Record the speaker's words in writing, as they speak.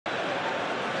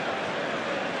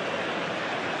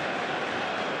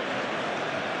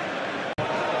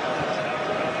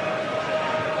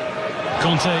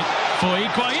Conte for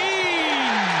Higuain.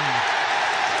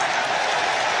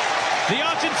 The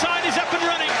Argentine is up and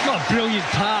running. What a brilliant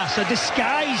pass, a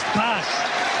disguised pass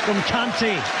from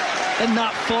Kante in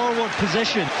that forward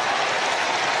position.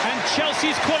 And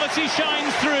Chelsea's quality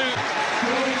shines through.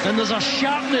 And there's a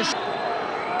sharpness.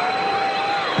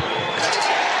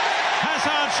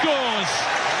 Hazard scores.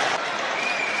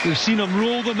 We've seen him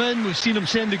roll them in, we've seen him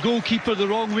send the goalkeeper the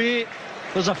wrong way.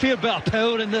 There's a fair bit of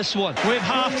power in this one. With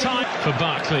half-time for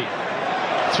Barkley.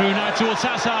 Through now towards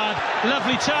Hazard.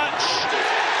 Lovely touch.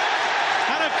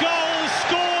 And a goal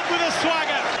scored with a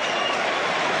swagger.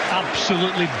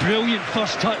 Absolutely brilliant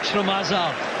first touch from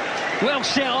Hazard. Well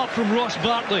set up from Ross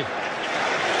Barkley.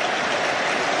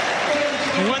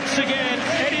 Once again,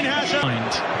 Eden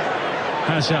Hazard.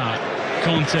 Hazard,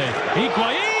 Conte,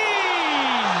 Higuain.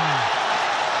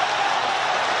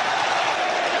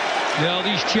 Well,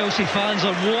 these Chelsea fans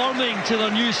are warming to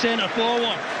their new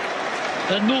centre-forward.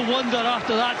 And no wonder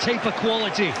after that type of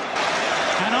quality.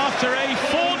 And after a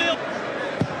 4-0...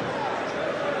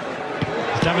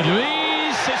 David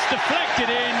Luiz, it's deflected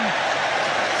in.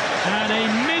 And a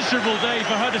miserable day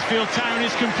for Huddersfield Town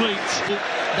is complete.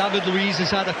 David Luiz has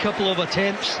had a couple of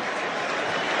attempts.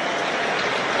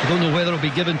 I don't know whether it'll be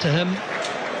given to him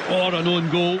or an own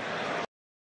goal.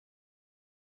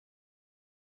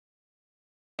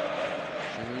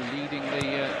 Leading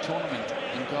the tournament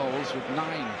in goals with 9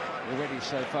 already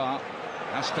so far.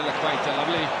 Aspilicueta,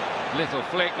 lovely little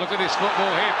flick. Look at this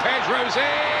football here. Pedro's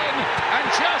in, and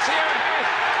Chelsea are ahead.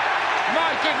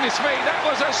 My goodness me, that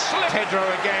was a slip. Pedro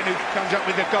again, who comes up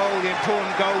with the goal, the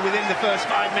important goal within the first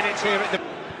 5 minutes here at the...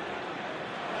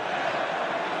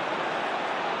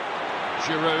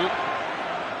 Giroud.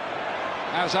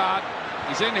 Hazard.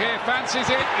 He's in here, fancies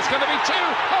it. It's going to be 2.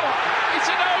 Oh, it's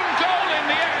an own goal in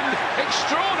the end.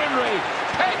 Extraordinary.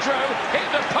 Pedro hit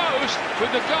the post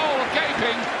with the goal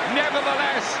gaping.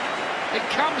 Nevertheless, it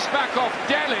comes back off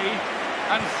Dele,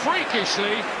 and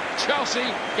freakishly, Chelsea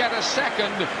get a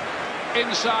second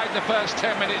inside the first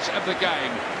 10 minutes of the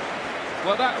game.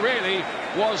 Well, that really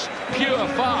was pure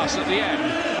farce at the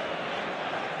end.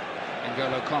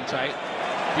 N'Golo Conte.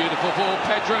 Beautiful ball.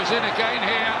 Pedro's in again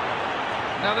here.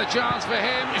 Another chance for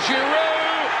him.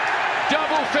 Giroud,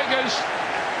 double figures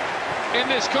in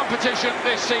this competition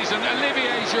this season.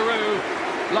 Olivier Giroud,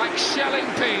 like shelling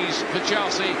peas for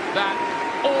Chelsea. That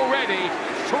already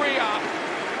 3 up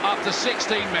after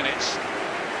 16 minutes.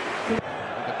 With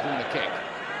a corner kick.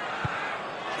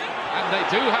 And they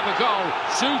do have a goal.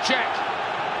 Souček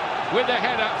with the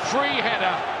header, free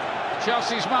header.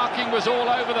 Chelsea's marking was all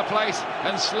over the place,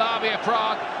 and Slavia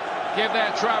Prague give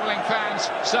their travelling fans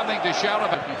something to shout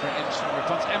about. For an instant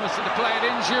response, Emerson to play it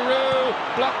in. Giroud,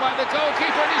 blocked by the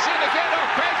goalkeeper, and he's in again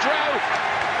off Pedro.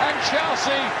 And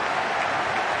Chelsea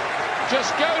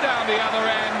just go down the other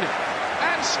end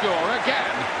and score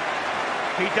again.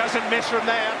 He doesn't miss from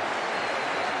there.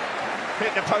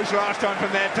 Hit the post last time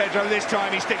from there, Pedro. This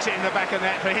time he sticks it in the back of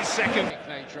net for his second.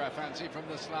 Nature, I fancy, from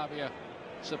the Slavia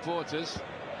supporters.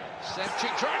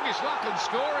 Sevcik trying his luck and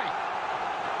scoring.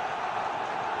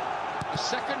 A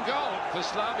second goal for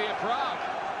Slavia Prague.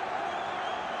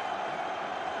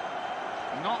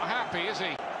 Not happy, is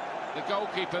he? The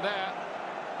goalkeeper there.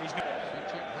 He's not.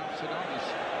 Sevcik helps it on.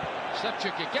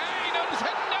 Sevcik again, and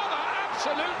another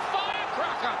absolute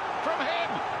firecracker from him.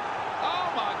 Oh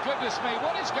my goodness me,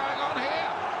 what is going on here?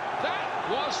 That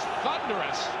was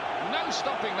thunderous. No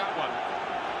stopping that one.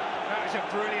 That was a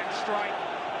brilliant strike.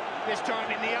 This time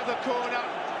in the other corner.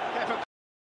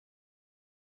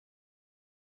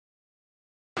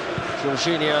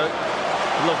 Jorginho,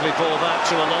 lovely ball back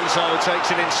to Alonso,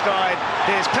 takes it in stride.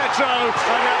 Here's Pedro,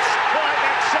 and that's quite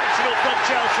exceptional from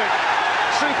Chelsea.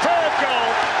 Superb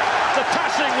goal. The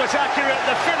passing was accurate,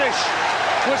 the finish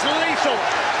was lethal,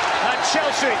 and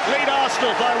Chelsea lead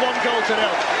Arsenal by 1 goal to 0.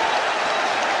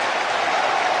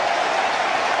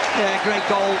 Yeah, great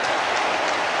goal.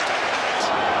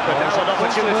 But there's an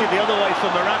opportunity the other way for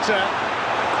Morata,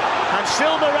 and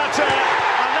still Morata,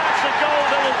 and that's the goal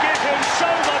that will give him so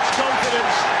much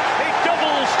confidence. He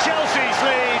doubles Chelsea's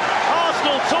lead.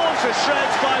 Arsenal torn to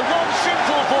shreds by 1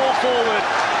 simple ball forward,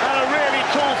 and a really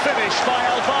cool finish by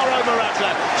Alvaro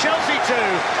Morata. Chelsea 2,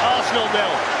 Arsenal 0.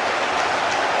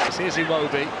 Here's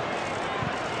Iwobi,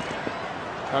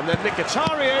 and then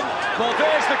Mkhitaryan. Well,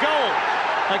 there's the goal.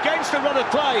 Against the run of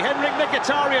play, Henrik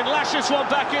Mkhitaryan lashes one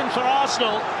back in for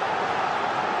Arsenal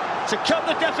to cut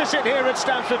the deficit here at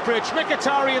Stamford Bridge.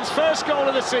 Mkhitaryan's first goal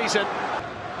of the season.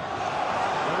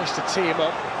 Managed to tee him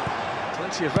up.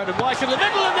 Plenty of red and white in the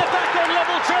middle, and they're back on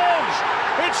level terms.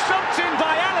 It's thumped in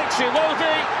by Alex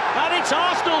Iwobi, and it's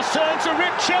Arsenal's turn to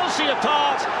rip Chelsea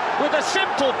apart with a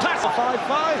simple pass.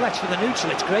 5-5. Flex for the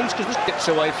neutral, it's great because this Gets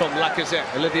away from Lacazette.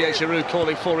 Olivier Giroud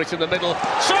calling for it in the middle.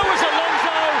 So is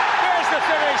Alonso. There's the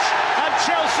finish, and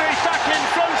Chelsea back in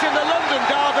front in the London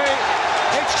derby.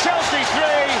 It's Chelsea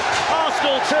 3,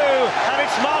 Arsenal 2, and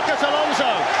it's Marcus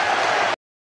Alonso.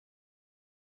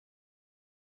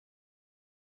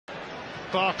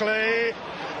 Barkley,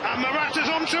 and Morata's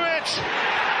onto it,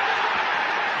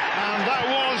 and that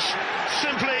was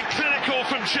simply clinical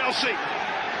from Chelsea,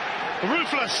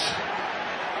 ruthless,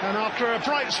 and after a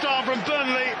bright start from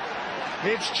Burnley,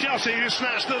 it's Chelsea who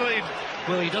snatched the lead.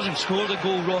 well, he doesn't score the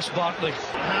goal, Ross Barkley.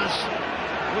 Has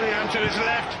Willian to his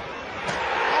left.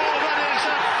 Oh, that is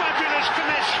a fabulous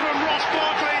finish from Ross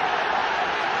Barkley.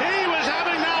 He was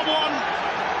having that one.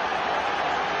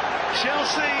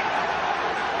 Chelsea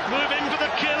moving for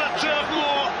the kill at Turf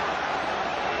Moor.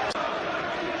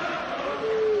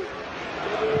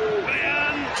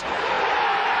 Willian,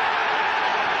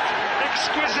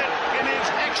 exquisite in its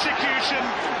execution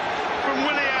from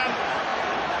Willian.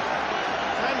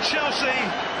 And Chelsea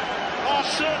are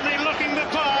certainly looking the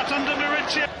part under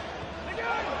Maurizio.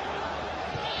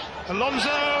 Alonso,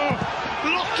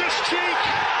 Loftus-Cheek.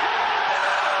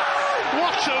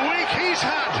 What a week he's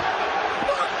had.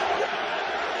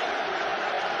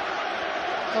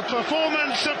 A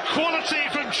performance of quality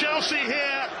from Chelsea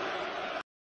here.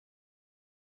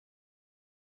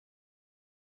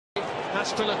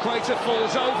 Aspilicueta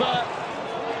falls over.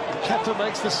 Kepa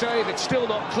makes the save. It's still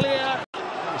not clear.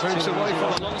 Moves away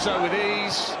from Alonso with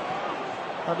ease.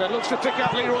 And then looks to pick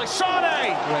up Leroy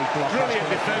Sarri. Brilliant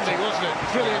defending, wasn't it?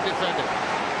 Brilliant defending.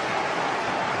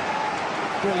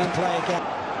 Brilliant play again.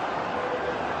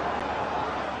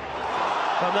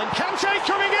 And then Kante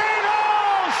coming in.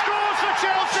 Oh, scores for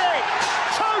Chelsea.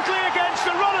 Totally against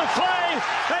the run of play.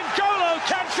 And N'Golo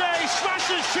Kante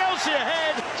smashes Chelsea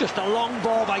ahead. Just a long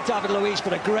ball by David Luiz,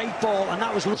 but a great ball, and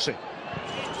that was...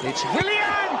 It's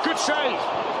Willian. Good save.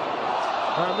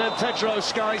 And then Pedro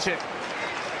skies it.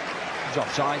 He's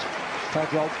offside.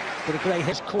 Pedro, but a great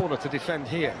hit. Corner to defend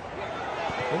here.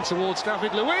 In towards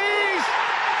David Luiz.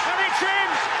 And it's in.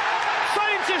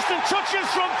 Faintest of touches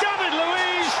from David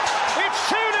Luiz. It's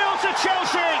 2-0 to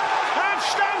Chelsea. And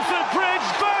Stamford Bridge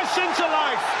bursts into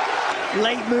life.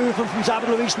 Late movement from David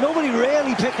Luiz. Nobody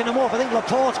really picking him up. I think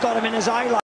Laporte's got him in his eye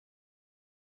line.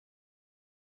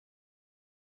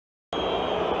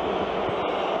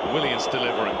 Williams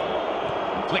delivering.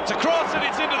 Flicked across and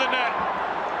it's into the net.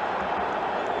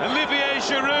 Olivier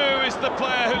Giroud is the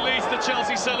player who leads the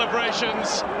Chelsea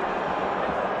celebrations.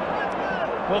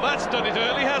 Well, that's done it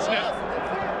early, hasn't it?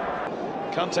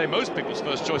 Kante, most people's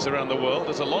first choice around the world,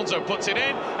 as Alonso puts it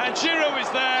in, and Giroud is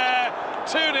there.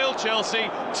 2-0 Chelsea,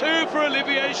 2 for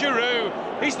Olivier Giroud.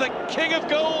 He's the king of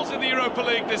goals in the Europa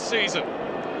League this season.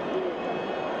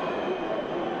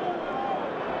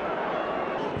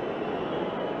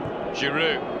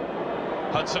 Giroud,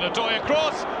 Hudson-Odoi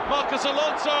across, Marcus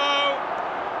Alonso.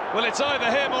 Well, it's either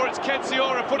him or it's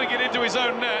Kensiora putting it into his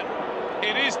own net.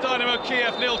 It is Dynamo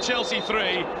Kiev 0, Chelsea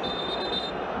 3.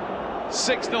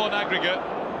 6-0 on aggregate.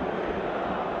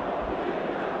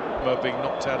 Being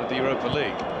knocked out of the Europa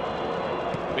League.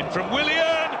 In from Willian,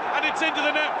 and it's into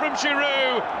the net from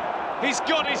Giroud. He's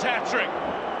got his hat-trick.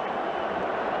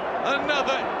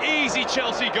 Another easy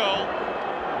Chelsea goal.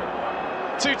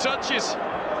 2 touches.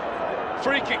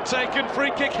 Free kick taken,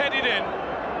 free kick headed in.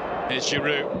 Here's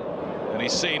Giroud, and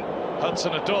he's seen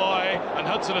Hudson-Odoi, and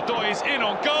Hudson-Odoi is in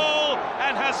on goal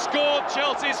and has scored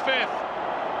Chelsea's 5th.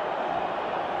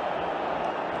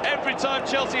 Every time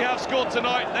Chelsea have scored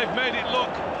tonight, they've made it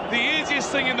look the easiest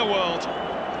thing in the world.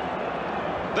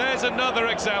 There's another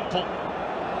example.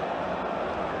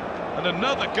 And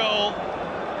another goal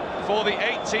for the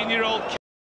 18-year-old.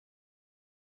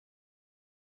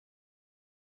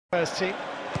 First team.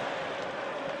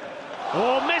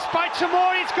 Oh, missed by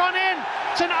Tomori, it's gone in.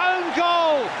 It's an own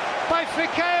goal by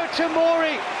Fikayo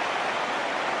Tomori,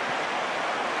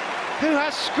 who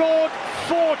has scored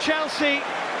for Chelsea,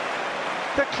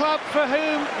 the club for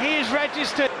whom he is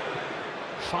registered.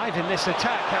 5 in this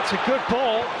attack, that's a good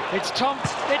ball. It's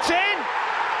in!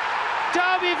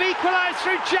 Derby have equalised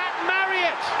through Jack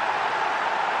Marriott.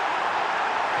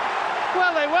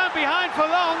 Well, they weren't behind for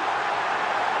long.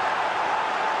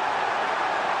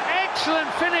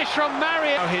 Excellent finish from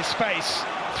Marriott. Oh, his space.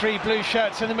 3 blue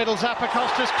shirts in the middle.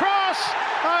 Zappacosta's cross.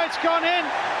 Oh, it's gone in.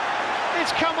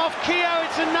 It's come off Keogh.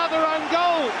 It's another own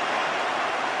goal.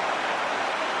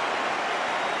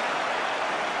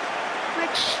 An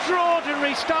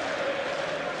extraordinary stuff.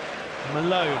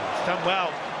 Malone, it's done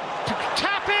well. To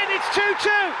tap in, it's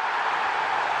 2-2.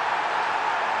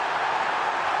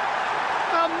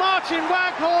 Martin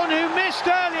Waghorn, who missed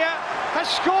earlier, has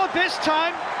scored this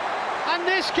time, and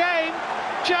this game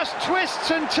just twists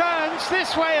and turns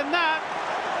this way and that.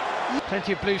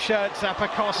 Plenty of blue shirts,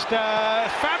 Zappacosta,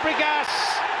 Fabregas.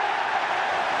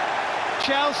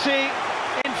 Chelsea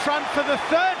in front for the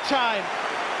third time,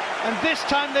 and this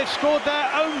time they've scored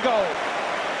their own goal.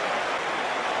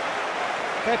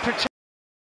 They're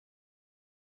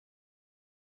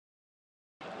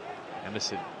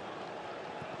Emerson.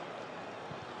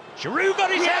 Giroud got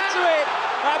his head to it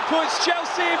and puts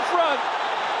Chelsea in front.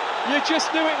 You just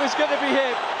knew it was going to be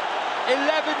him.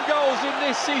 11 goals in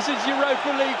this season's Europa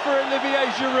League for Olivier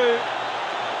Giroud.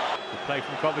 The play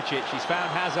from Kovacic, he's found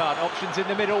Hazard, options in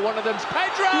the middle, one of them's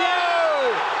Pedro!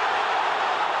 Yeah!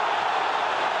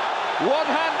 One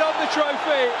hand on the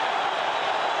trophy.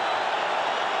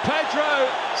 Pedro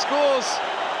scores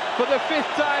for the 5th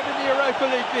time in the Europa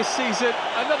League this season.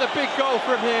 Another big goal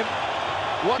from him.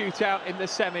 One shootout in the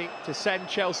semi to send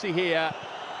Chelsea here.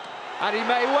 And he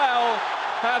may well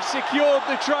have secured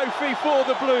the trophy for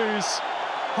the Blues.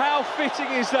 How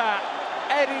fitting is that?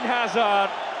 Eden Hazard.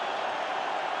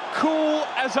 Cool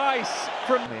as ice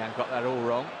from... And got that all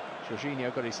wrong.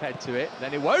 Jorginho got his head to it.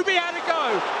 Then Iwobi had a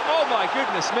go. Oh my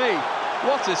goodness me.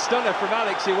 What a stunner from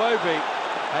Alex Iwobi.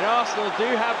 And Arsenal do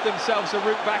have themselves a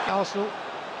route back. Arsenal.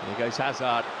 Here goes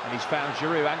Hazard, and he's found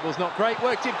Giroud. Angle's not great,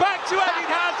 worked it back to Eden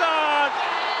Hazard!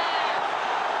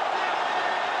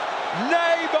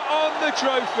 Name on the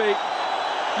trophy.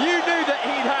 You knew that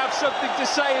he'd have something to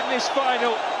say in this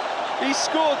final. He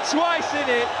scored twice in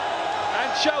it, and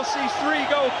Chelsea's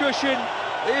 3-goal cushion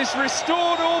is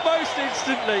restored almost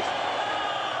instantly.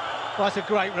 That's a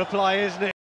great reply, isn't it?